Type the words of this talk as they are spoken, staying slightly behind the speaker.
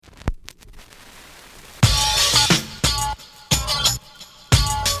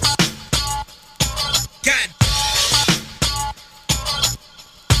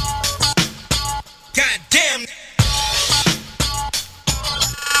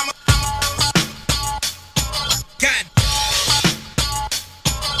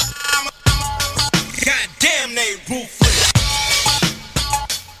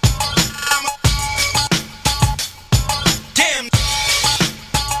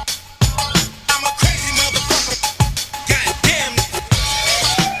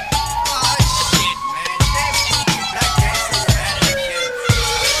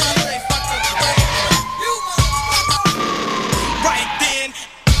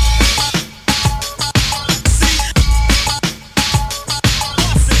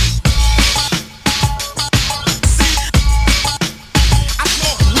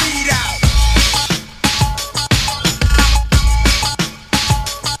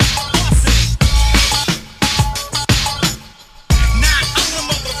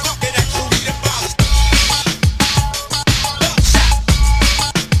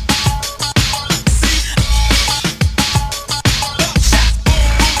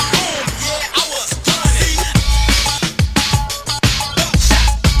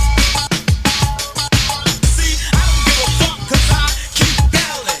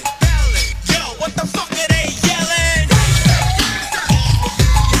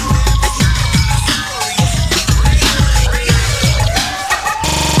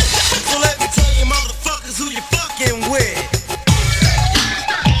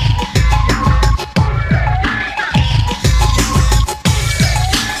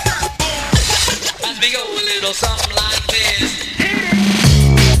go something like this.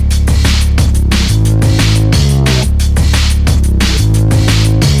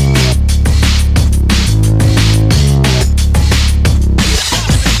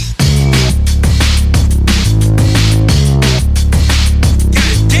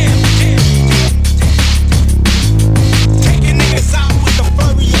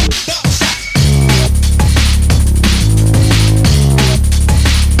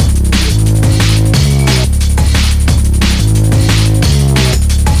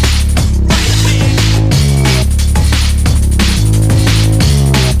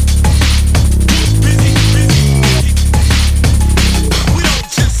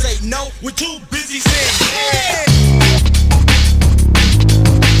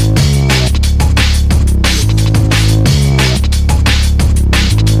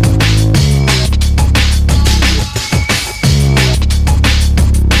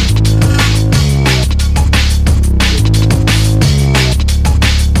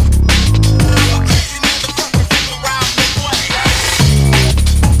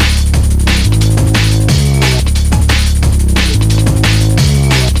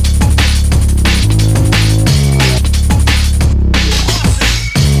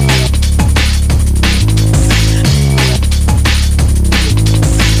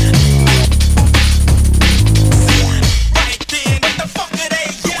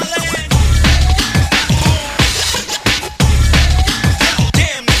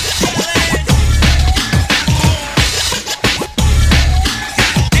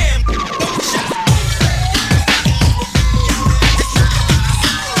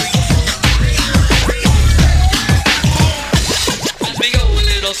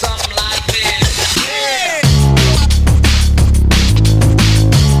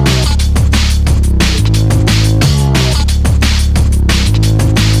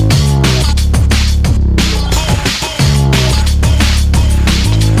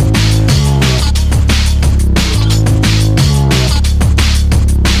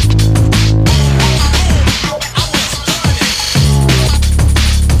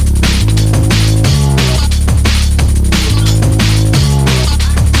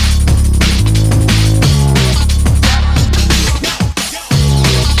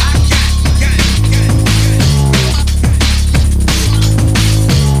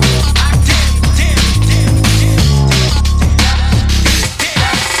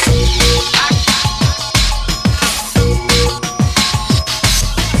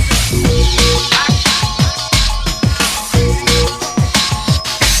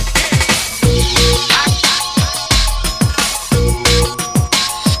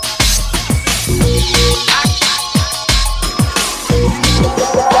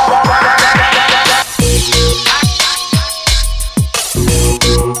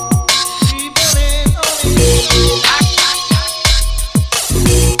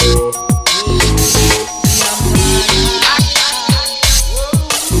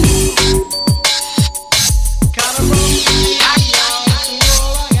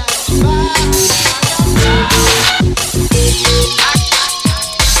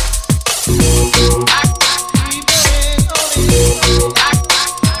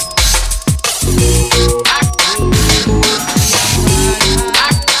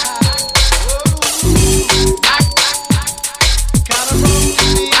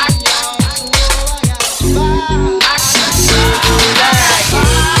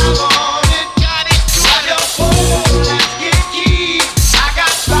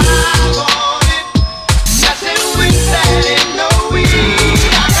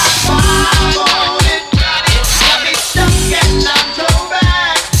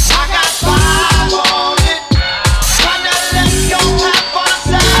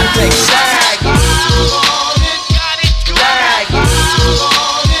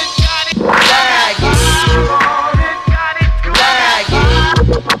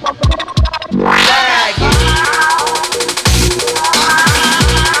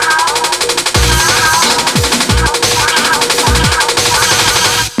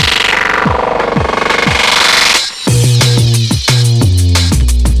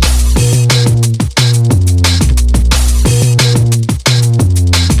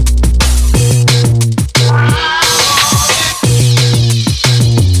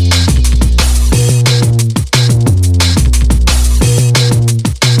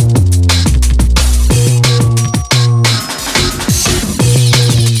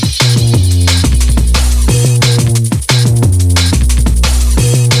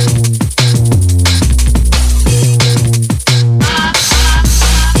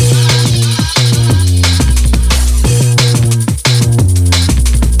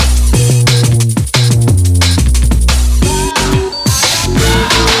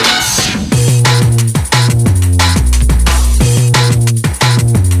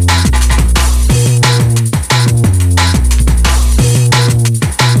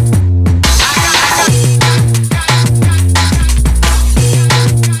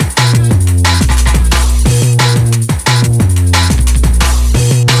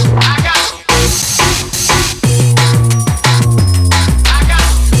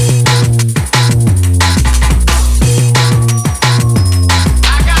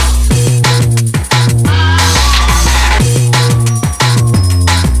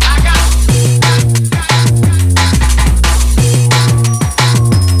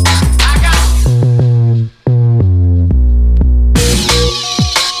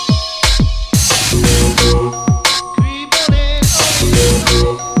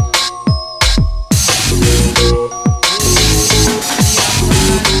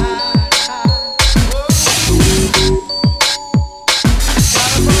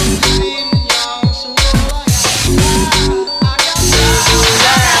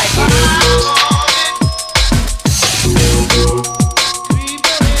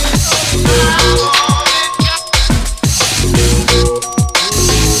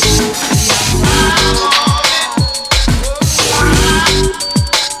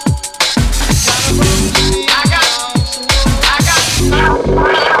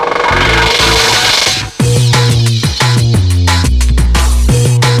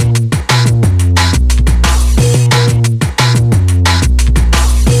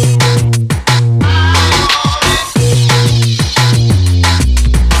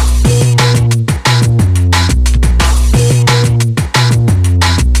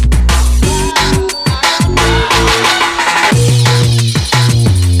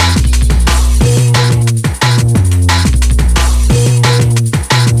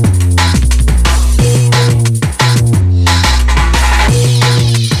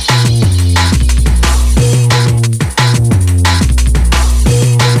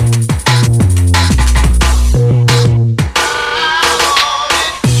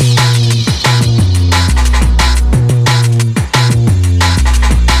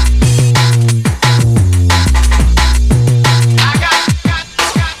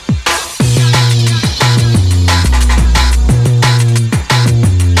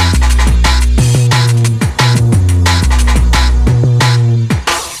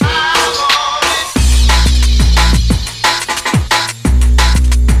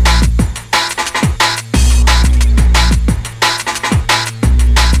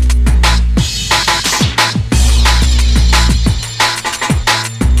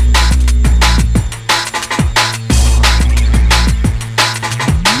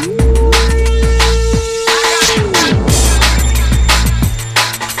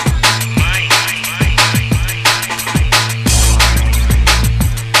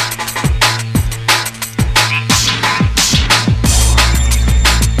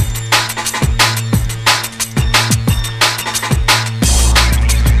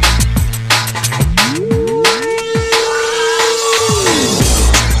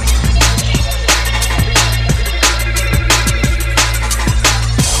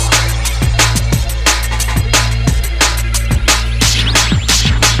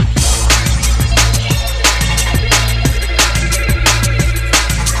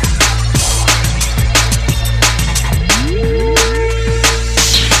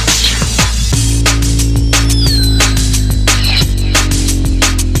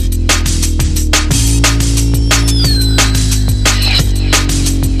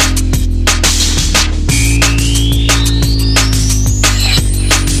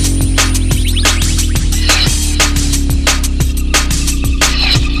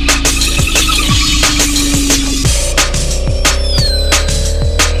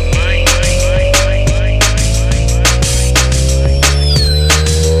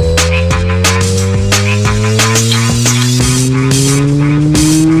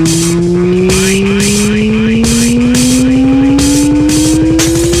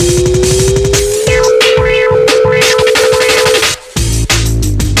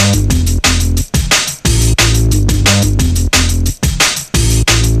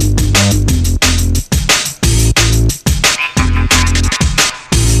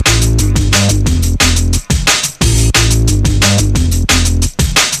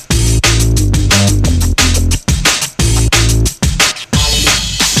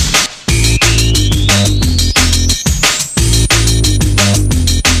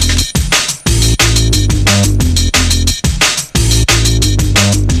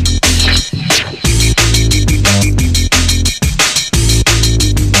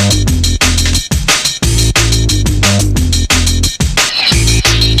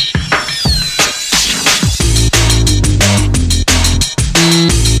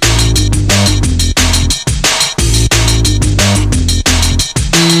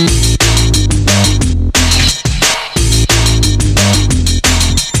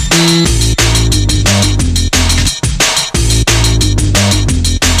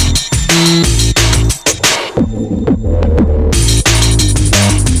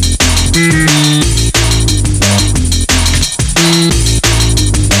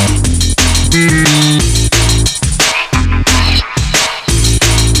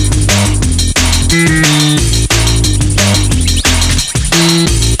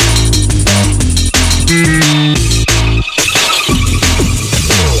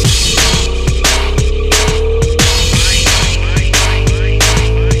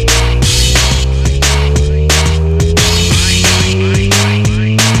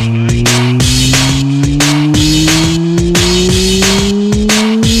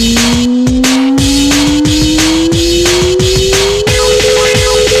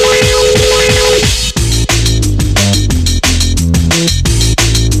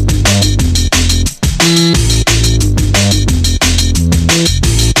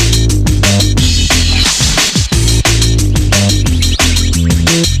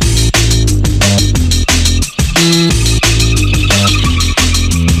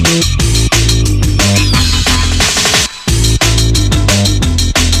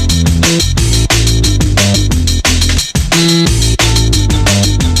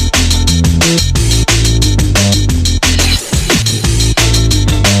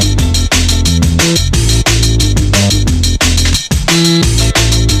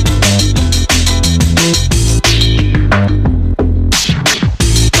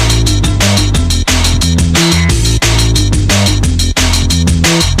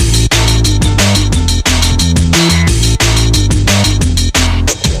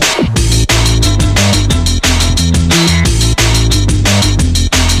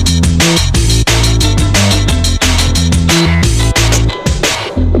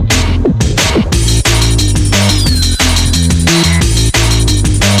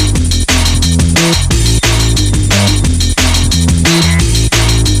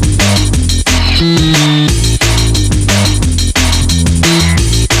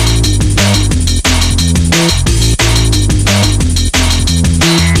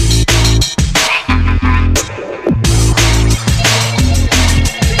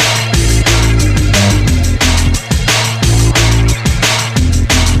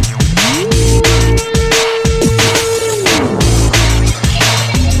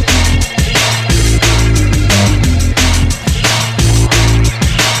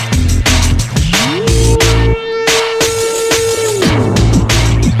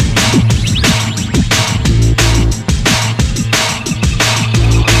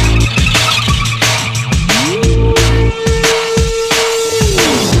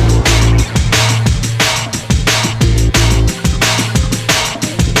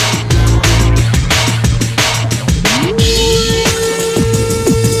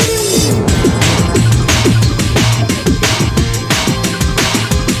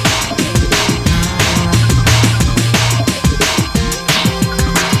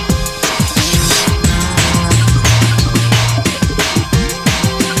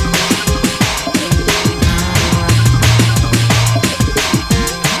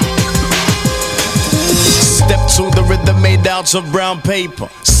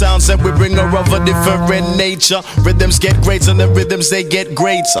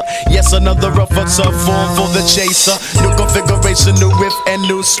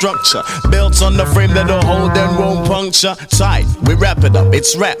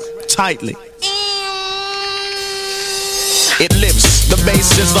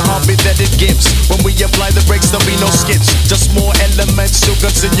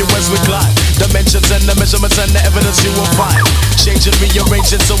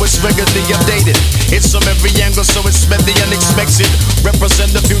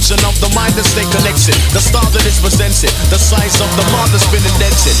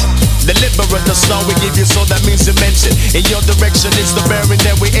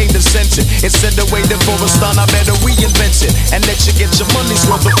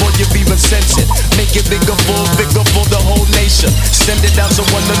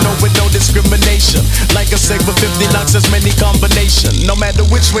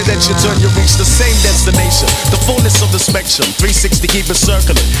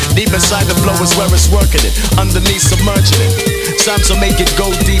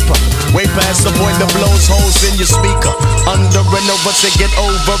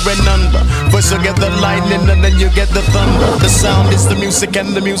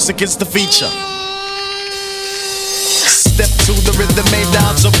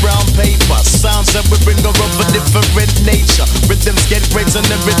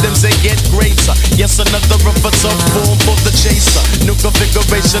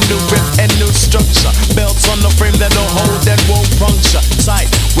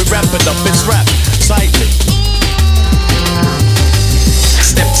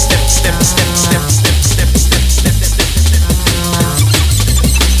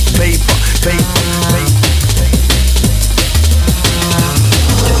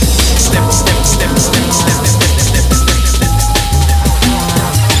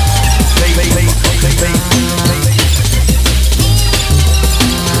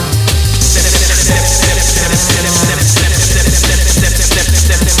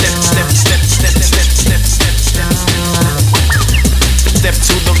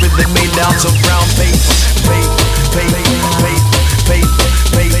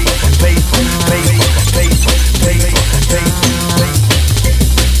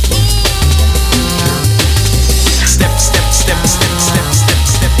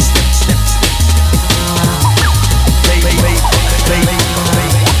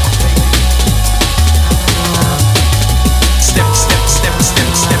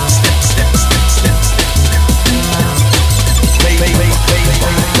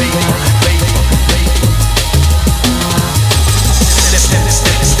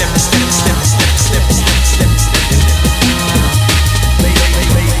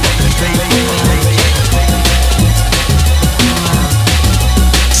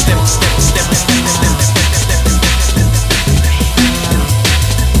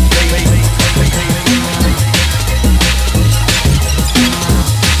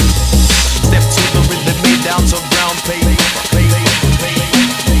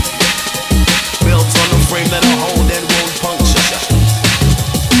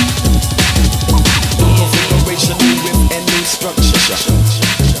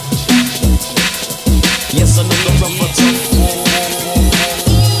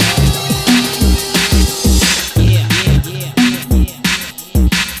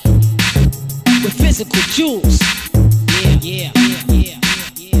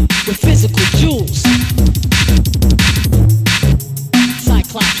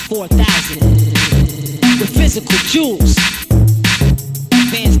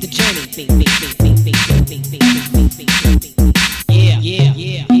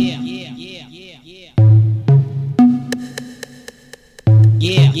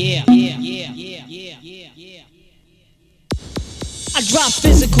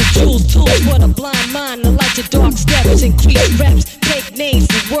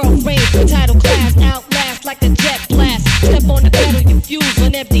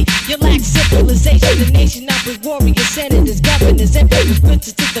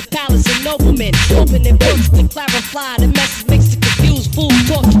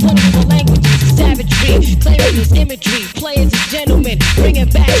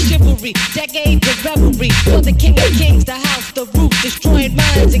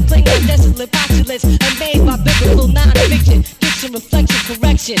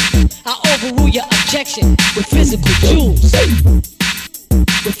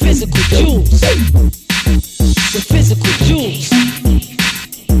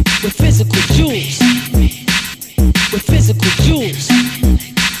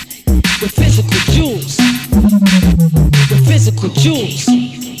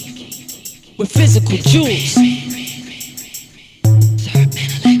 with physical jewels.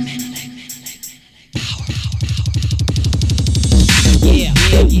 Yeah,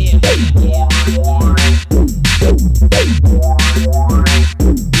 yeah, yeah, yeah.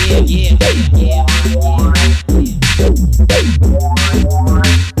 Yeah, yeah, yeah.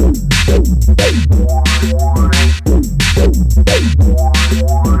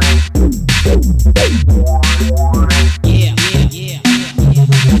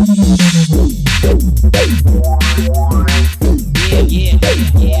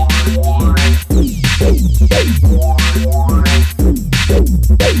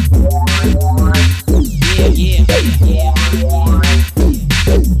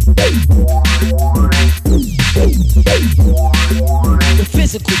 The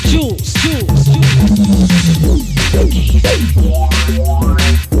physical jewels, jewels, jewels.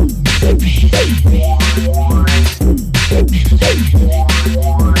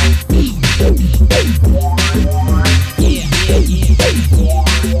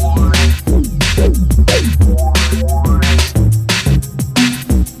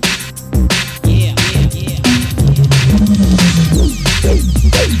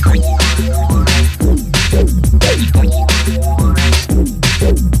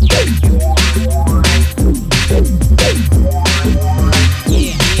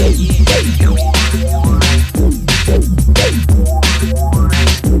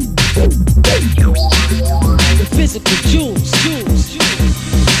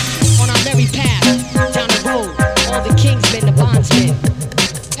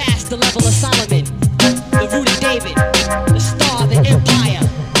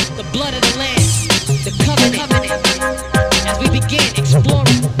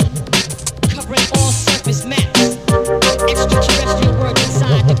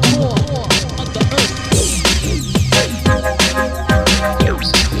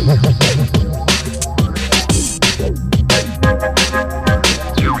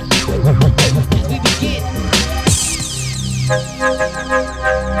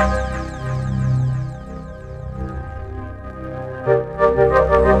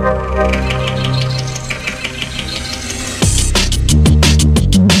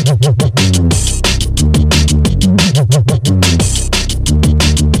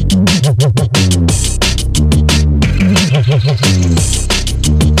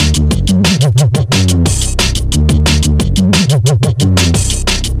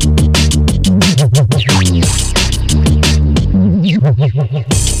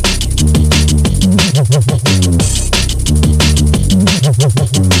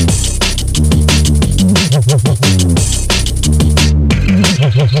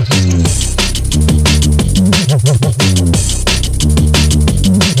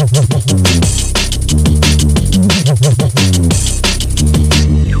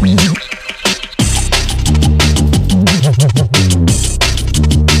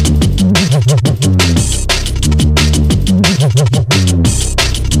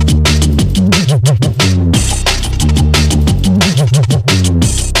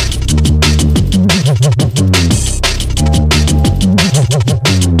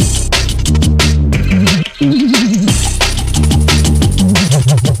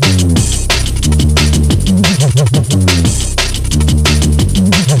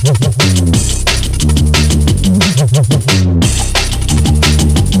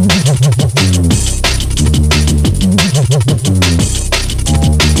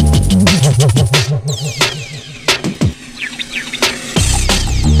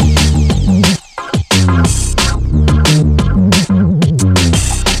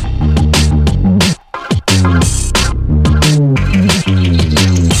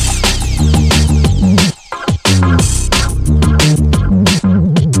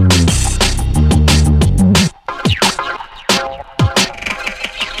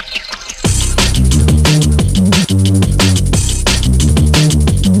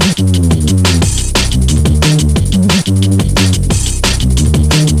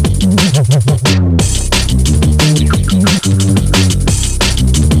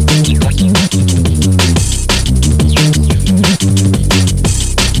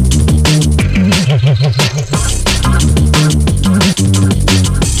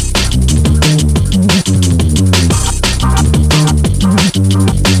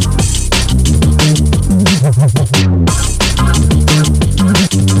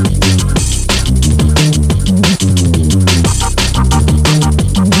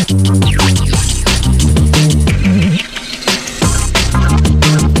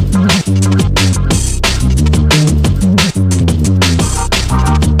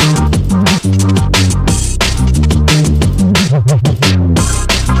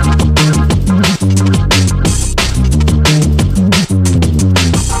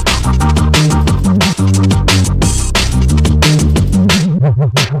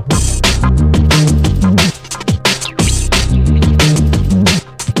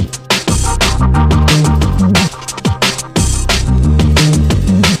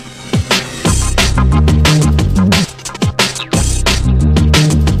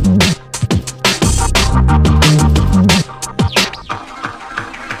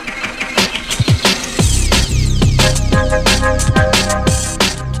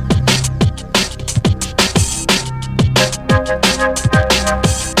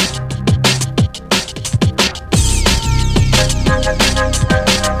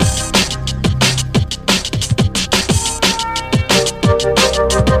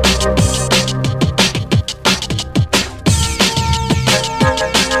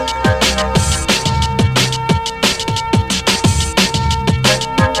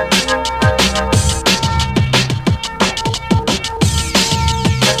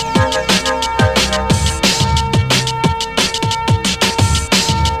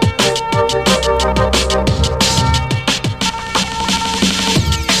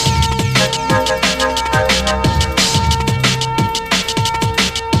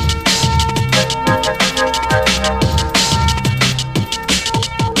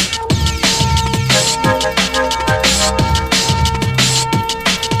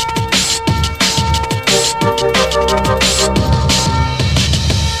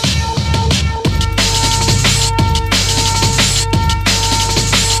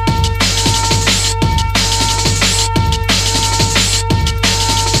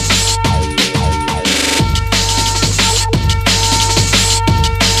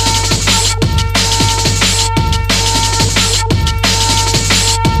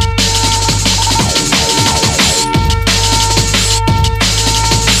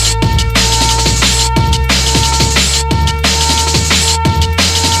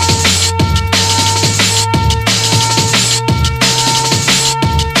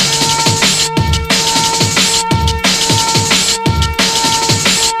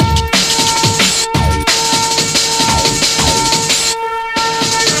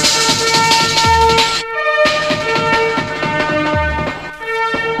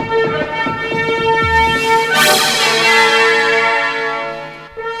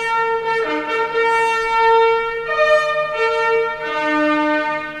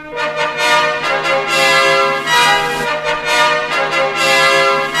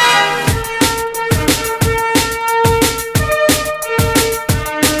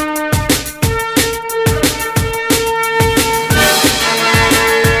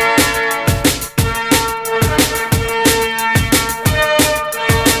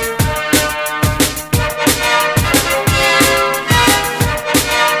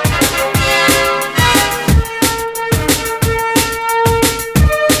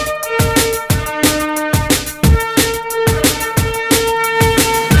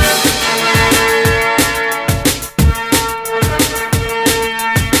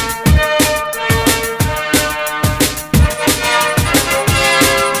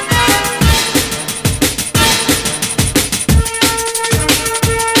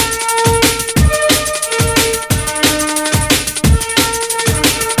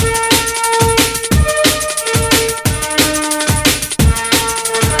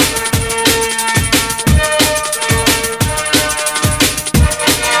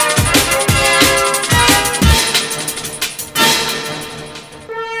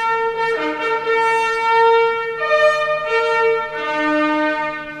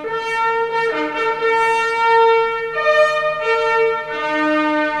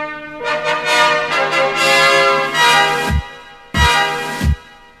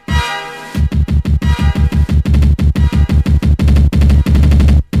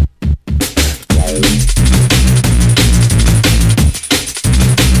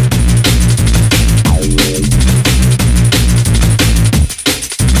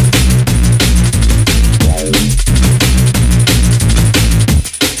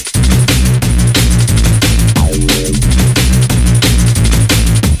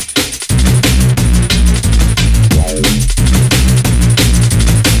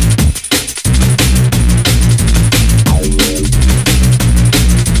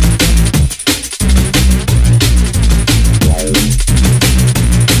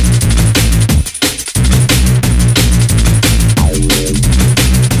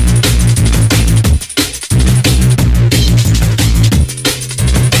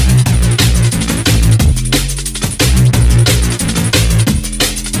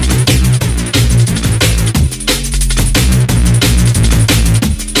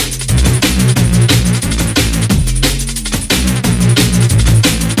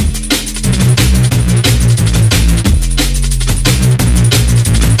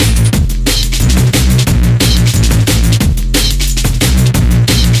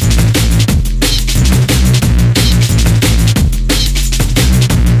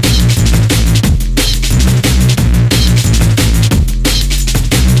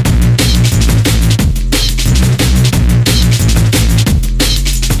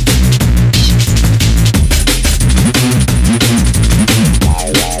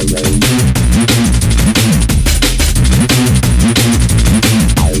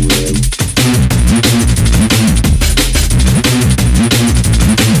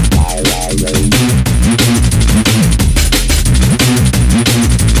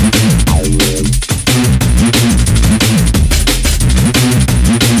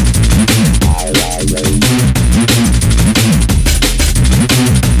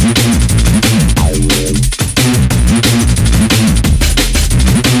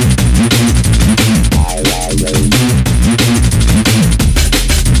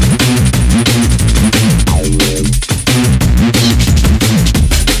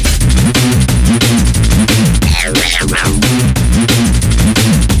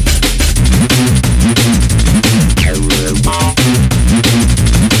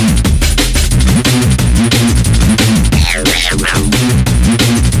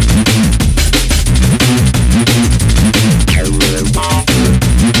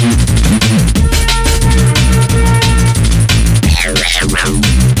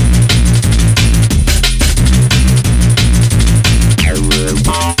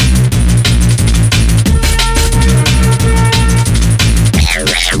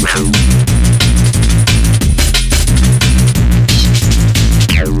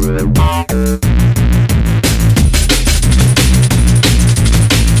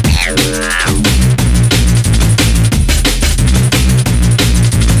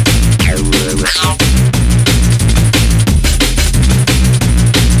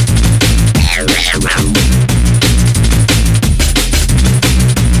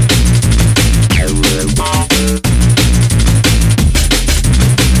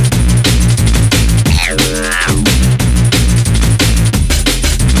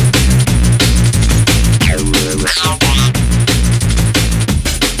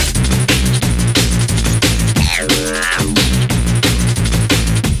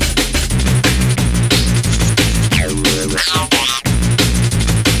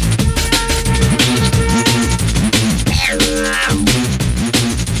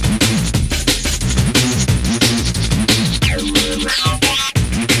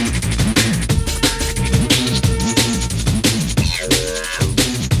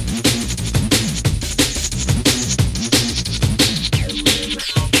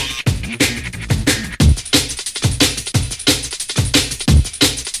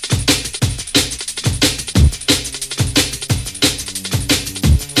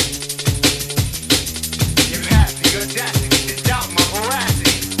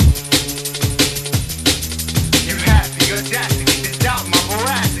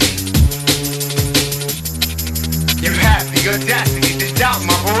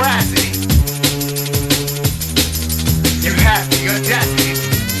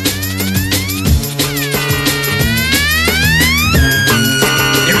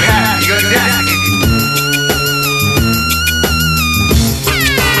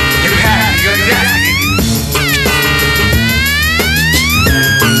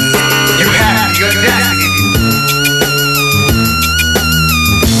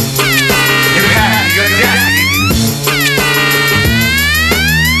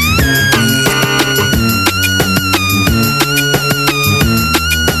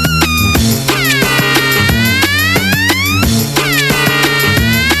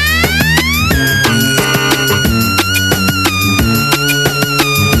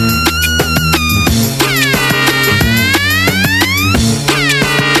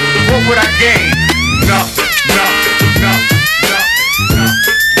 Look what I gained. Nothing, nothing, nothing,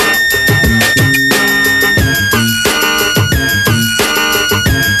 nothing.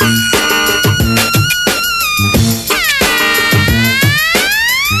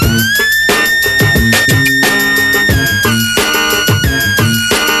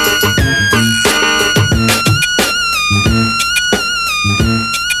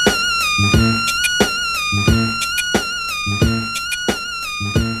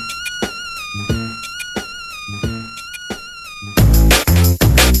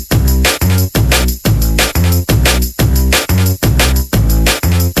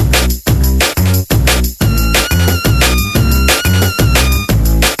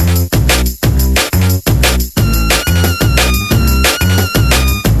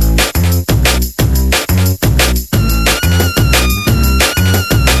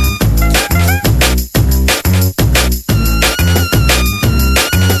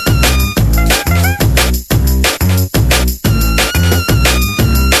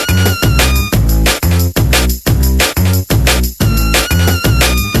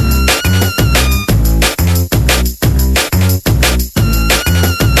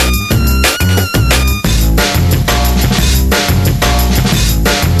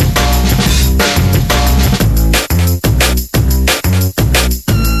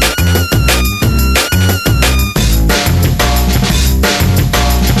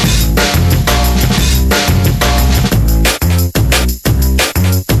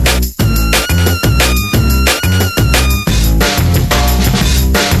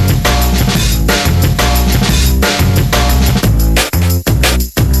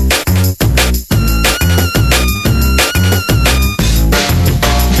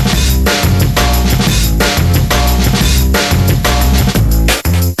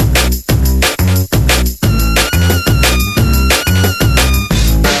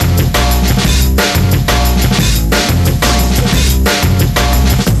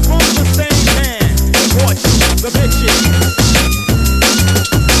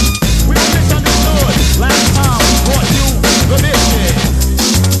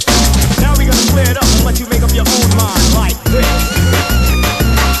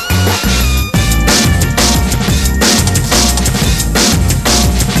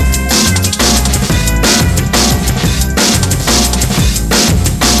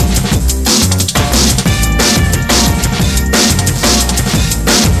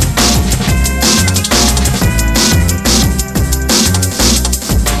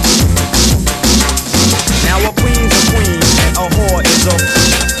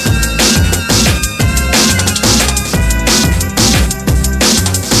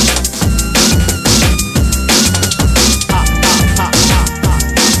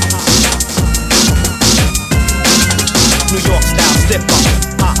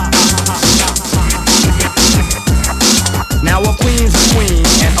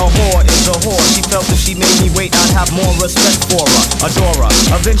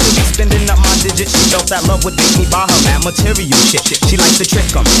 Eventually spending up my digits, she felt that love would take me by her mad material shit. She likes to trick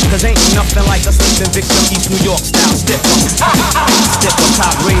 'em, cause ain't nothing like a sleeping victim. East New York style stiff 'em. Stiff 'em,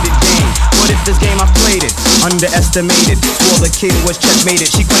 top rated game. What if this game I played it? Underestimated, swore the kid was checkmated.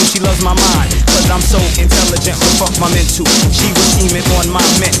 She claims she loves my mind, cause I'm so intelligent. But fuck my mental, she was scheming on my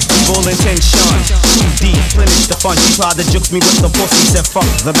men. Evil intentions, too deep, finish the fun. She tried to juke me with the pussy, said fuck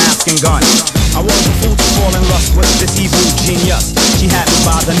the mask and gun. I was a fool to fall in lust with this evil genius. She had me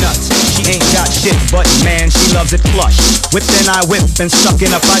by the nuts. She ain't got shit, but man, she loves it plush. Whip then I whip and stuck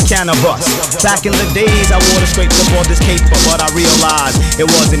in a fight can of bus. Back in the days, I wore the straight to board this caper, but I realized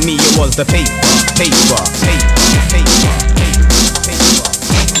it wasn't me, it was the paper, paper, paper, paper, paper, paper.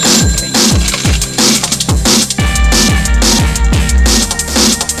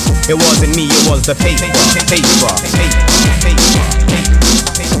 It wasn't me, it was the paper, paper, paper, paper, paper.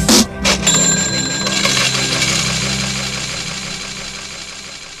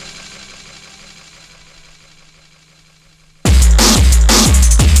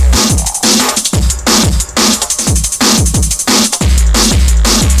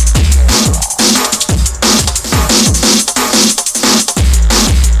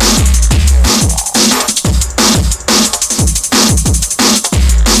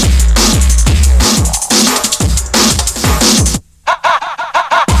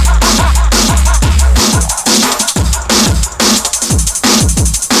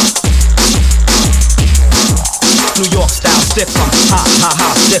 Stick 'em, ha ha ha,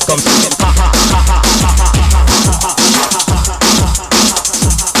 stick 'em, ha ha ha ha ha ha ha.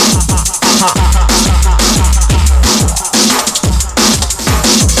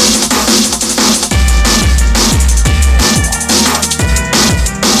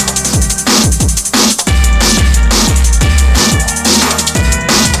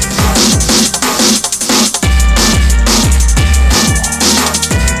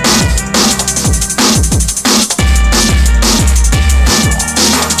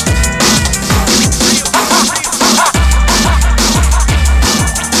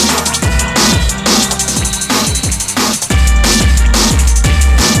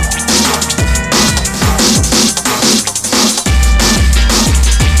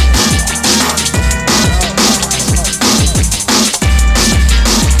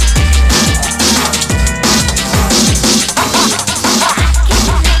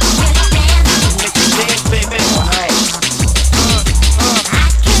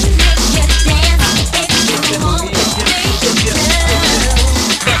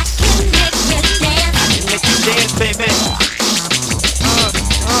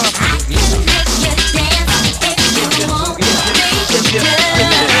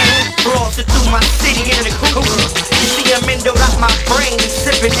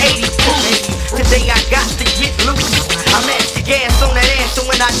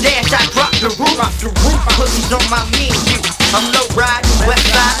 off the roof, pussies on my mean view. I'm low riding, west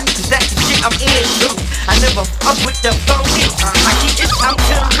riding, cause that's the shit I'm into. I never fuck with the phony. I keep it out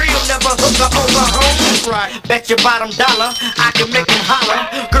to the real, never hook her over homies. Right. Bet your bottom dollar, I can make them holler.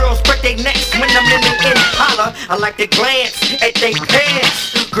 Girls break their necks when I'm in the holler. I like to glance at they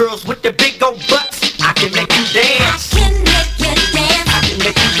pants. Girls with the big old butts, I can make you dance. I can make you dance. I can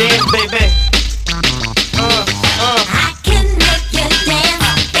make you dance, baby. I can make you dance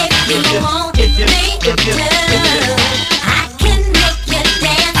if you want me to. I can make you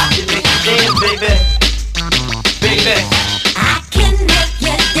dance. I can make you dance, baby. Baby. I can make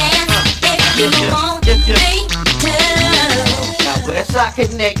you dance if you want me to. Now Westside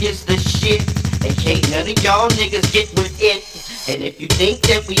Connect is the shit, and can't none of y'all niggas get with it. And if you think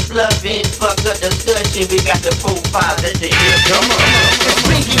that we bluffing, fuck a discussion, we got the 4-5 at the ear. Come on. It's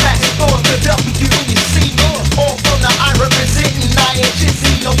Binky Max for the WC. All from the I representing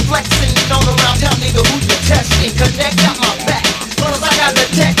IHC. No flexing on around town, nigga, who you testing? Connect got my back. Plus I got the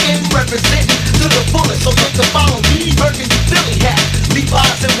tech and representing to the fullest. So look to follow me, Burgundy Philly hat.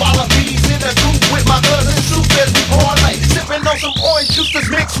 Levi's and Wallabies in the group with my cousin Soup as we parlay. Sipping on some orange juice that's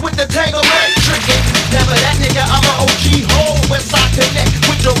mixed with the Tango Red. Trickin', never that nigga, I'm an OG hole. Westside Connect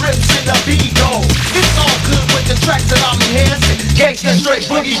with your rips in the B-Go. It's all good with the tracks that I'm enhancing. Gangsta straight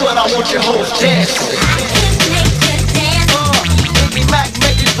boogie, but I want your hoes dancing. I can make you dance. Binky Mac,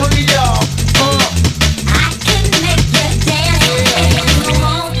 make it boogie, y'all. I can make you dance if you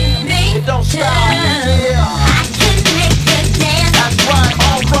want me It don't to. stop, yeah. I can make you dance. That's right,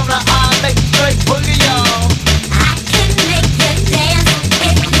 all from the eye, make it straight boogie, y'all. I can make you dance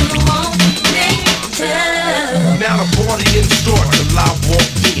if you want me to. Now the party didn't start till I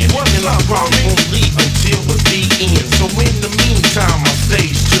walked in, and I probably won't leave until the end. So in the meantime, I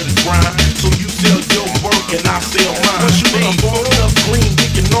stays to the grind. So you sell your work and I sell mine. Once you ain't fucked up green, we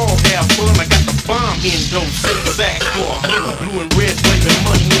can all have fun. I got the bomb in those 6 sacks for a hundred. Blue and red waving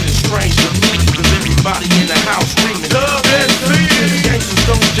money in the strange to me, cause everybody in the house screaming love and peace. Gangsters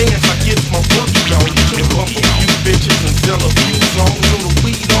don't dance, I get my boogie on. And bump a few bitches and sell a few songs. So the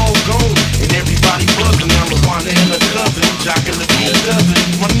weed all gone and everybody buzzing. I'm the one and a cousin, jocking the beat dozen.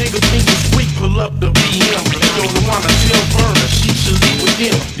 My nigga think it's sweet, pull up the BM. Yo, the one I tell Burner, she should leave with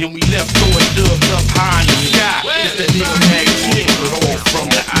him. Then we left throwing dubs up high in the sky. It's that nigga tag team, but all from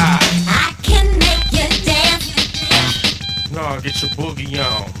the eye. I can make you dance. Nah, get your boogie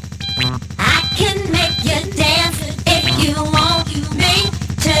on. I can make you dance if you want me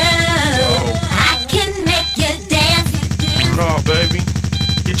to. I can make you dance. Nah, baby,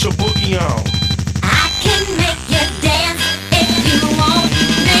 get your boogie on. I can make you dance if you want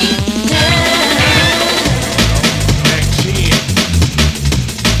me to. Back 10.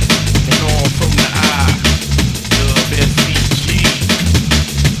 And all from the eye. Love SBG.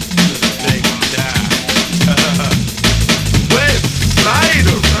 To the day we die. Westside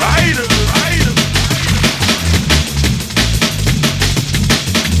Rider.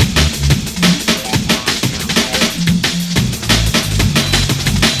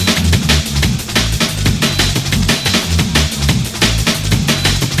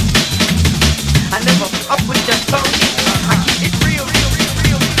 I never up with the phony. I keep it real. Yes, the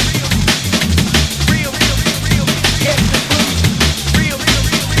boogie. Real. Yes, the boogie. Real. Yes,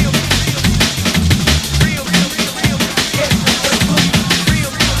 the boogie.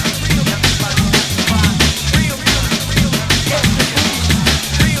 Real.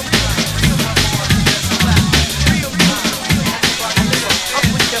 I never up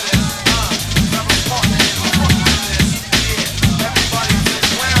with the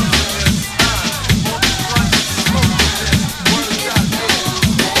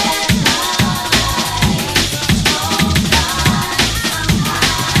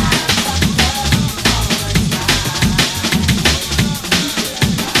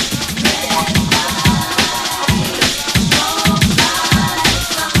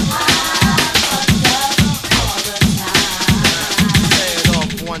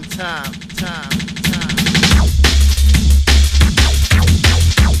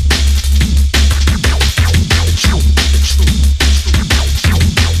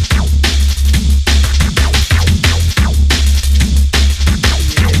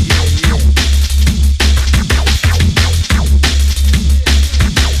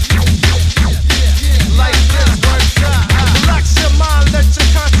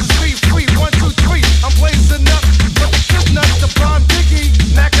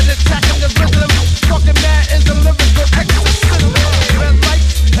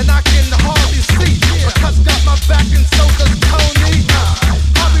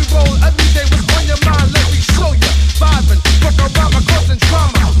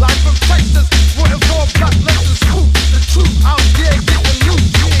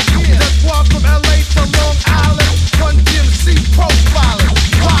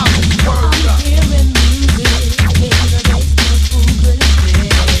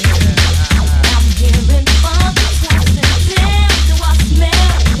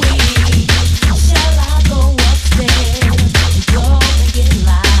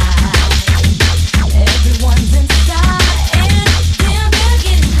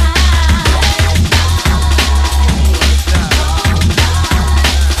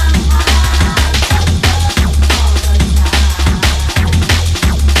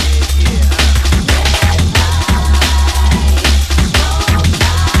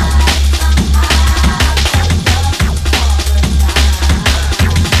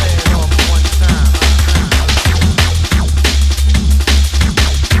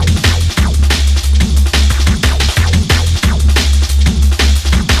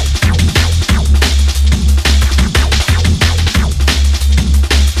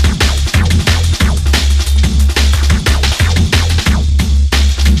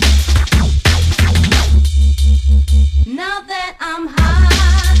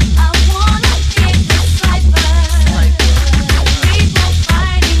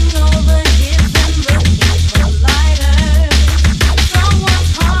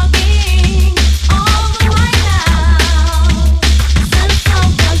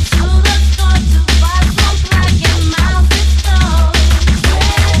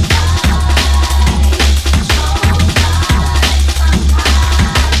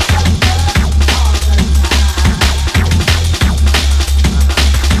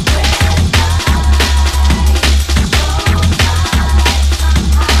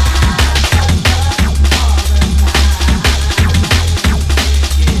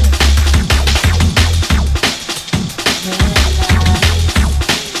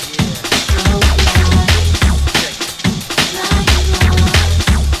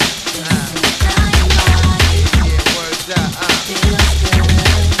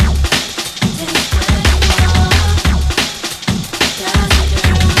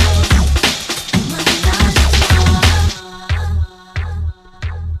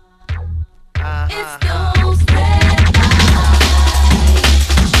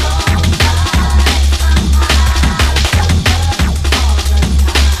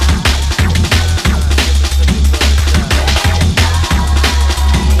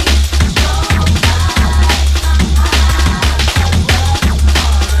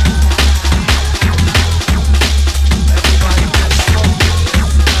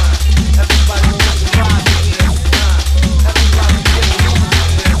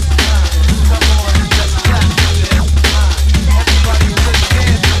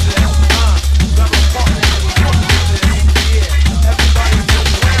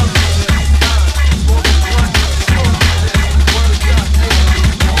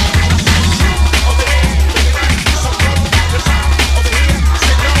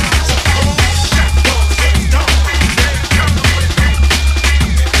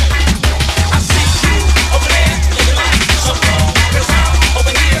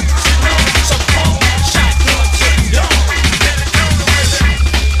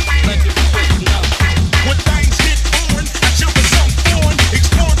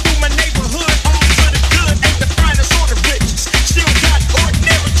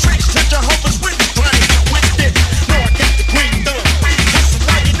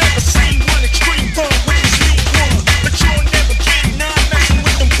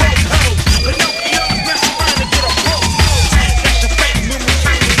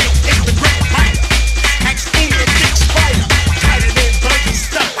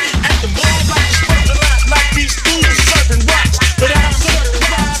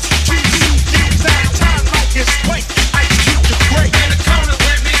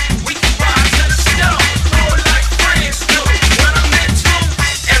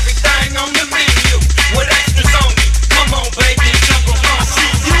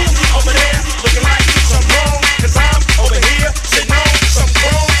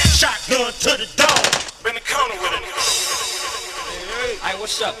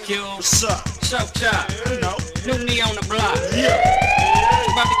What's up? Choke chop. You know. New knee on the block. Yeah.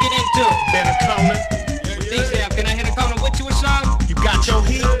 About to get into it. Been a corner. DJ, can I hit a corner with you or something? You got your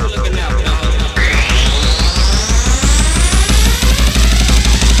heat. We're looking out.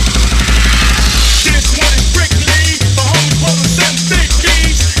 This one is strictly for homies pulling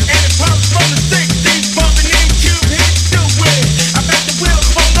 750s and it pops from the 60s, bumping in cube hits to it. I bet the wheels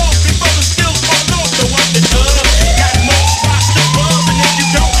fall off before the skills fall off. So up the dub, got more spots to bub, and if you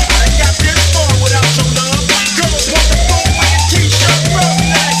don't, I ain't got this far without your love. Girls want the phone with your t-shirt, rub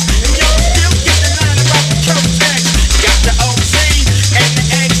nice, and y'all still get the line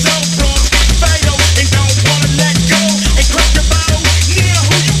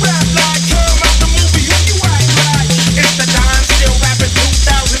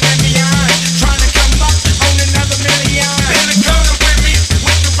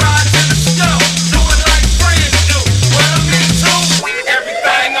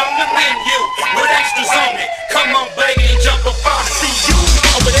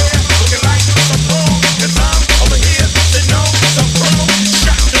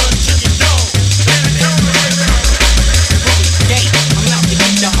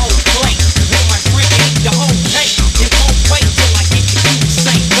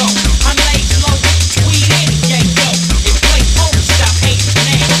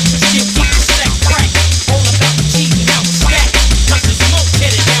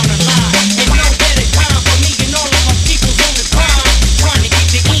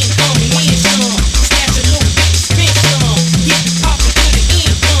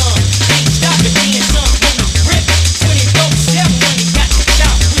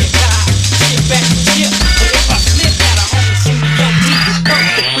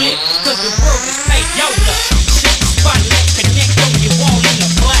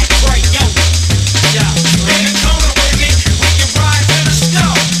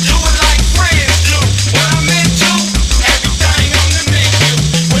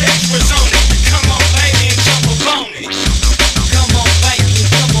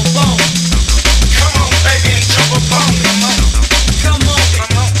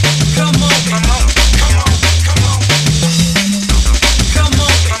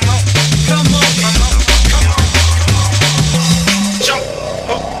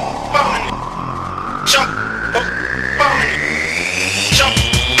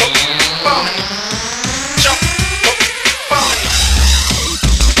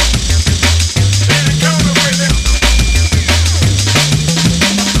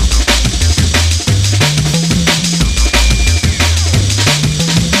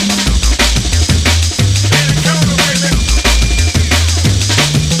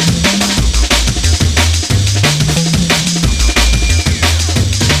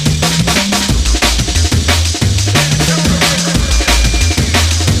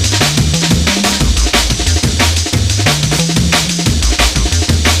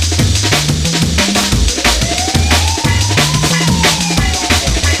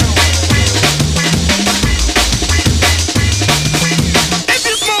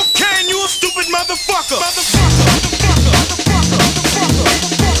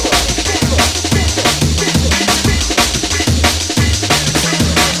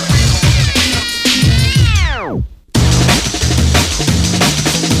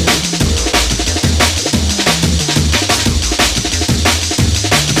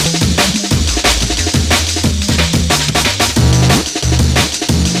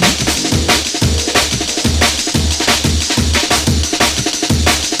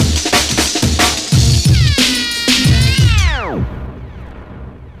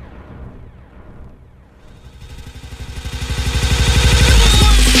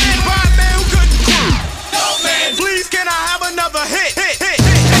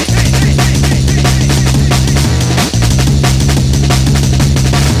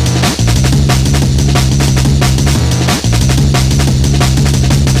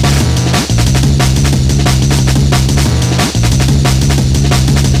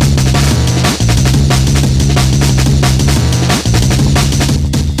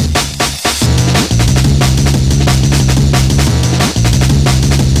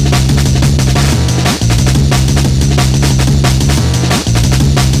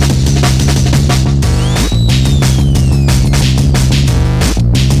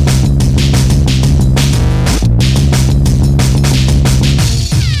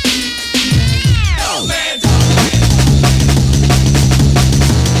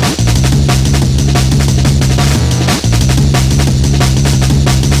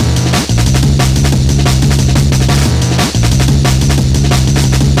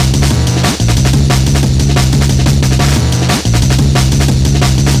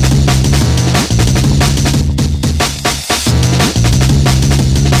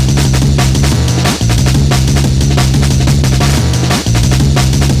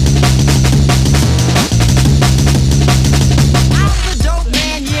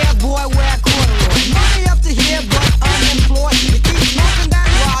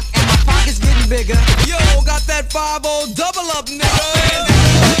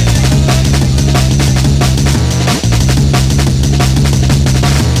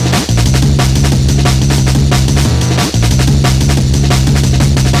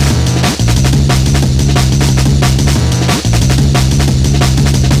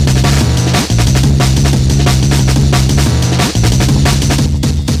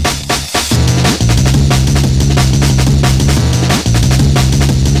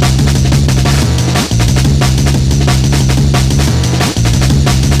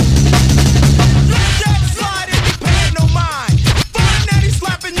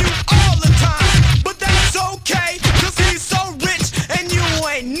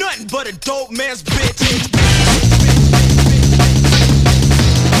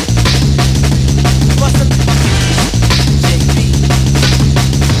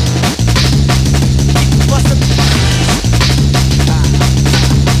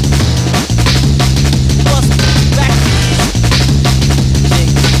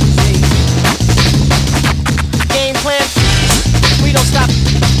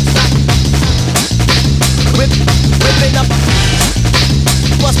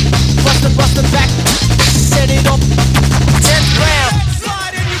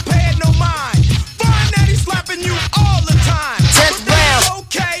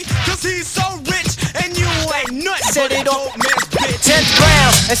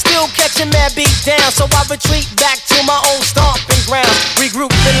around and still catching mad beat down. So I retreat back to my own stomping ground.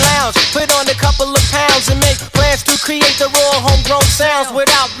 Regroup and lounge, put on a couple of pounds and make plans to create the raw homegrown sounds.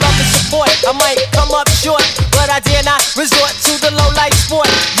 Without love and support, I might come up short, but I dare not resort to the low life sport.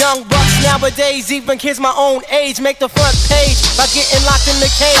 Young bucks nowadays, even kids my own age, make the front page by getting locked in the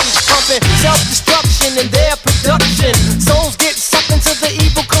cage, pumping self-destruction in their production. Souls get sucked into the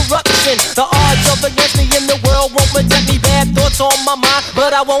evil corruption. The odds of against me in the world won't protect me. Bad thoughts on my mind,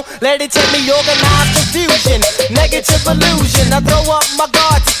 but I won't let it take me. Organized confusion, negative illusion. I throw up my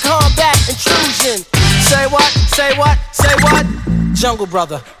guard to combat intrusion. Say what? Say what? Say what? Jungle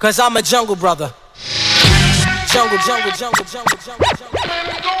brother, cause I'm a jungle brother. Jungle, jungle, jungle, jungle, jungle, jungle.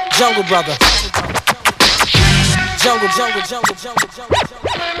 Jungle brother. Jungle, jungle, jungle, jungle, jungle,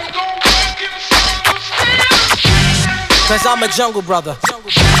 jungle. Cause I'm a jungle brother.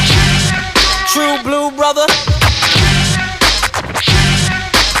 True blue brother.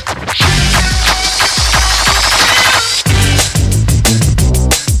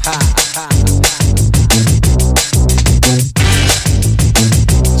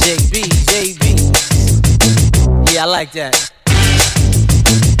 I like that.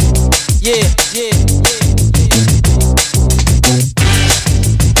 Yeah, yeah, yeah, yeah.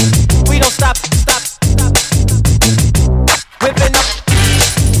 We don't stop, stop, stop, stop. Whipping up.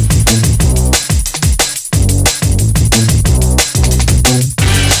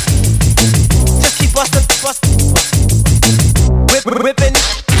 Just keep bustin', bustin'. Whipping.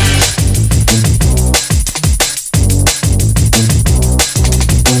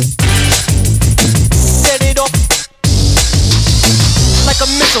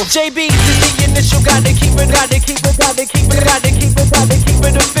 JB is the initial, gotta keep it, gotta keep it, gotta keep it, gotta keep it, gotta keep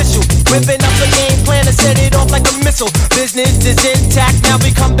it official. Whipping up a game plan to set it off like a missile. Business is intact, now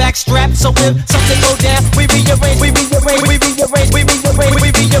we come back strapped. So if something go down, we rearrange, we rearrange, we rearrange, we rearrange,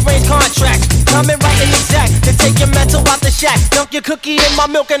 we rearrange contracts. Coming right and exact to take your mental out the shack. Dunk your cookie in my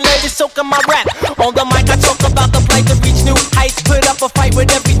milk and let it soak in my rap. On the mic I talk about the plight to reach new heights. Put up a fight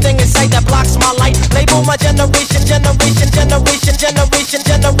with everything in sight that blocks my light. Label my generation, generation, generation, generation,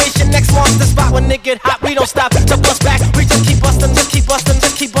 generation. Next monster spot when it get hot, we don't stop to bust back. We just keep bustin', just keep bustin',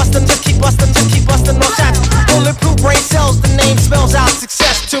 just keep bustin', just keep bustin', just keep bustin'. No shots. Bulletproof brain cells, the name spells out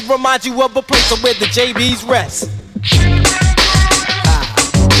success to remind you of a place where the JBs rest.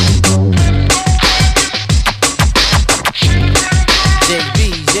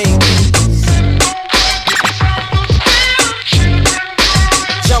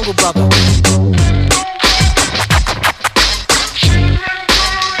 Jungle brother.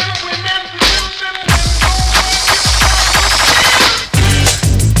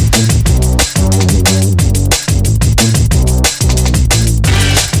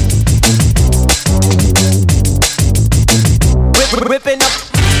 Whipping up.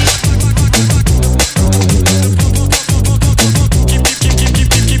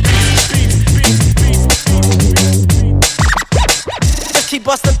 Just keep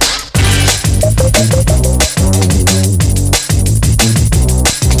bustin'.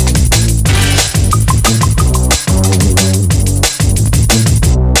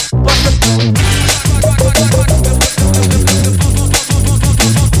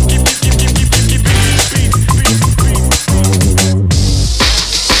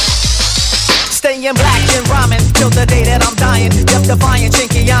 Staying black and rhyming till the day that I'm dying. Death defying,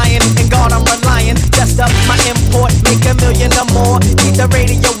 chinky iron, and God I'm relying. Just up my import, make $1 million or more. Keep the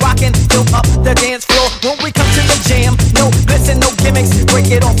radio rocking, fill up the dance floor. When we come to the jam, no glitz and no gimmicks.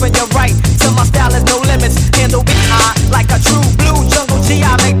 Break it off and you're right, till my style is no limits. Handle B.I. like a true blue jungle G.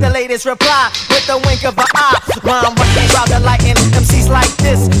 I make the latest reply with a wink of an eye. Rhyme right round the lighting, MCs like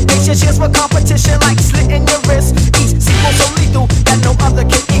this. Make your cheers for competition like slitting your wrist. Each sequel so lethal that no other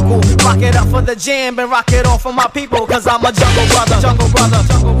can equal. Rock it up for the jam and rock it off for my people. Cause I'm a jungle brother, jungle brother,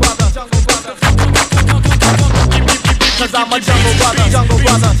 jungle brother, jungle brother. Cause I'm a jungle brother, jungle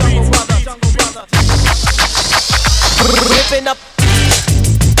brother, jungle brother, jungle brother. Ripping up.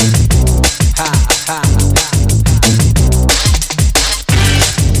 Ha, ha, ha.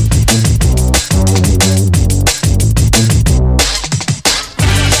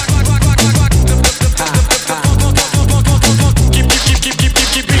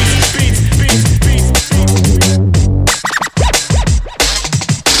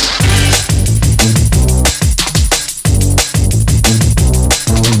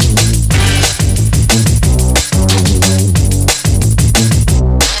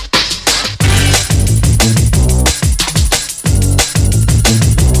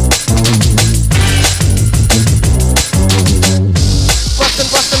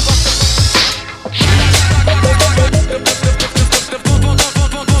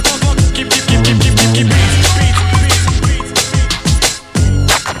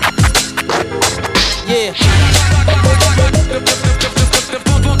 Yeah.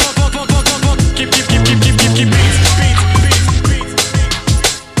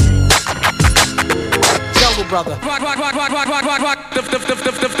 Jungle brother.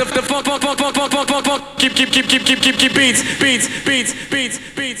 Keep beats.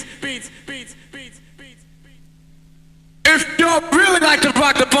 If you really like to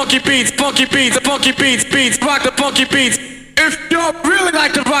rock the funky beats, rock the funky beats. If you really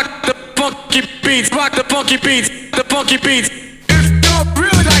like to rock the funky beats, rock the funky beats. If you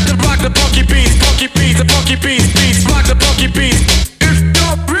really like to rock the funky beats, rock the funky beats. If you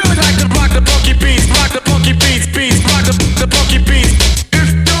really like to rock the funky beats, rock the funky beats. If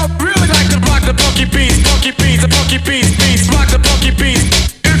you really like to rock the funky beats, rock the funky beats.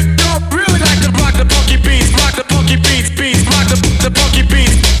 If you really like to rock the funky beats, rock the funky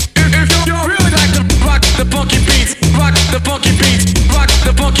beats. If you really like to rock the funky beats, rock the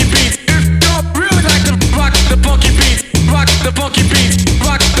funky beats. If you really like to rock the funky beats, rock the funky beats.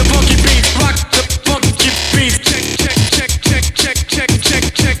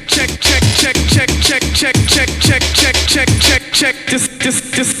 Check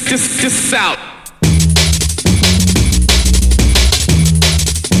this out.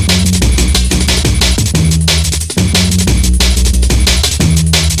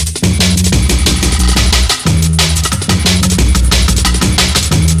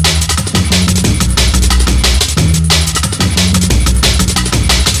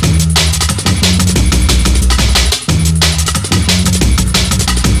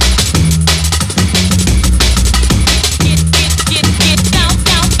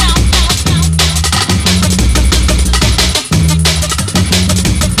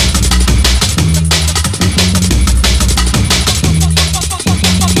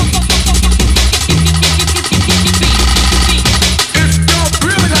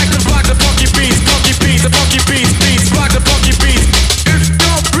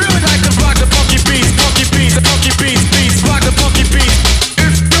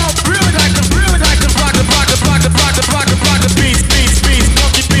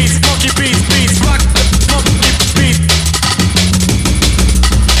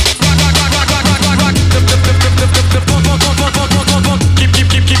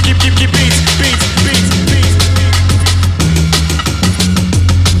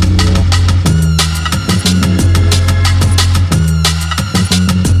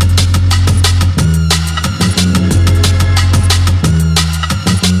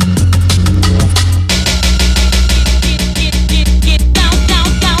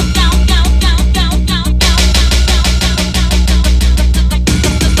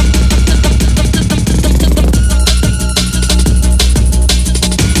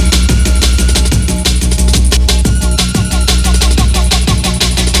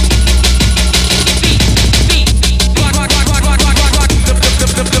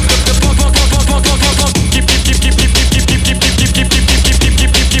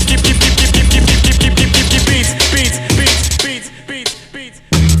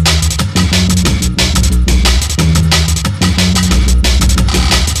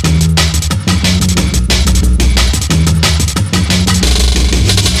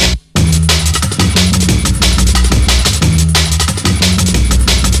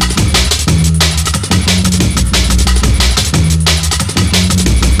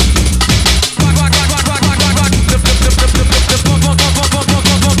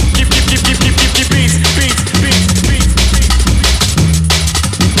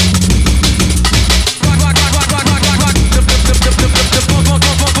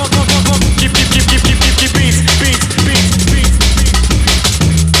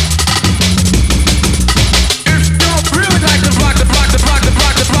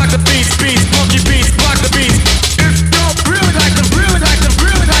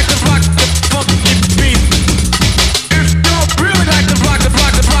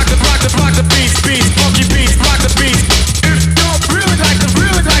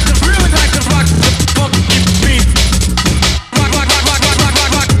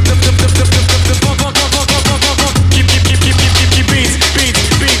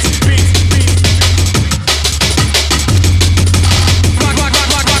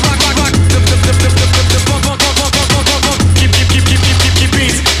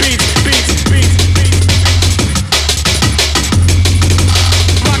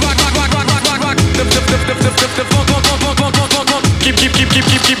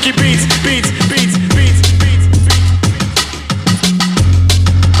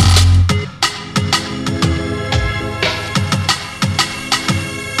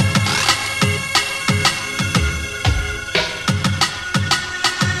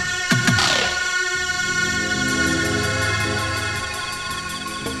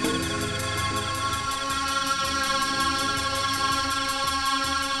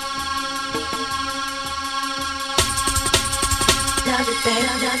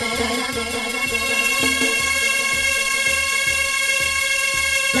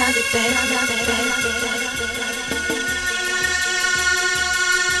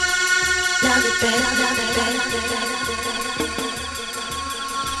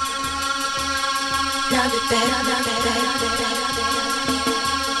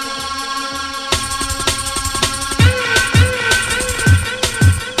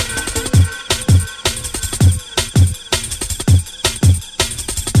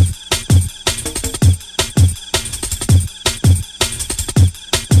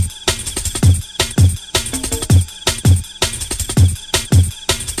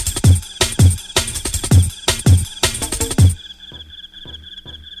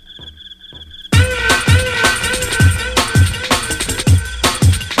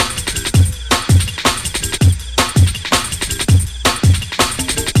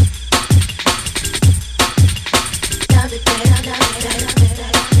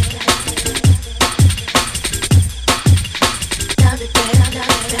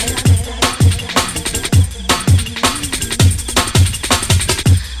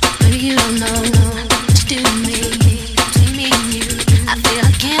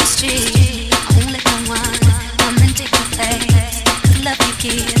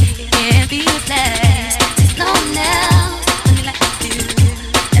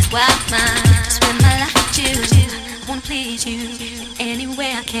 Any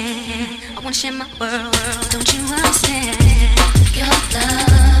way I can, I wanna share my world. Don't you understand? Your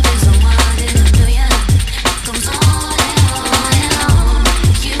love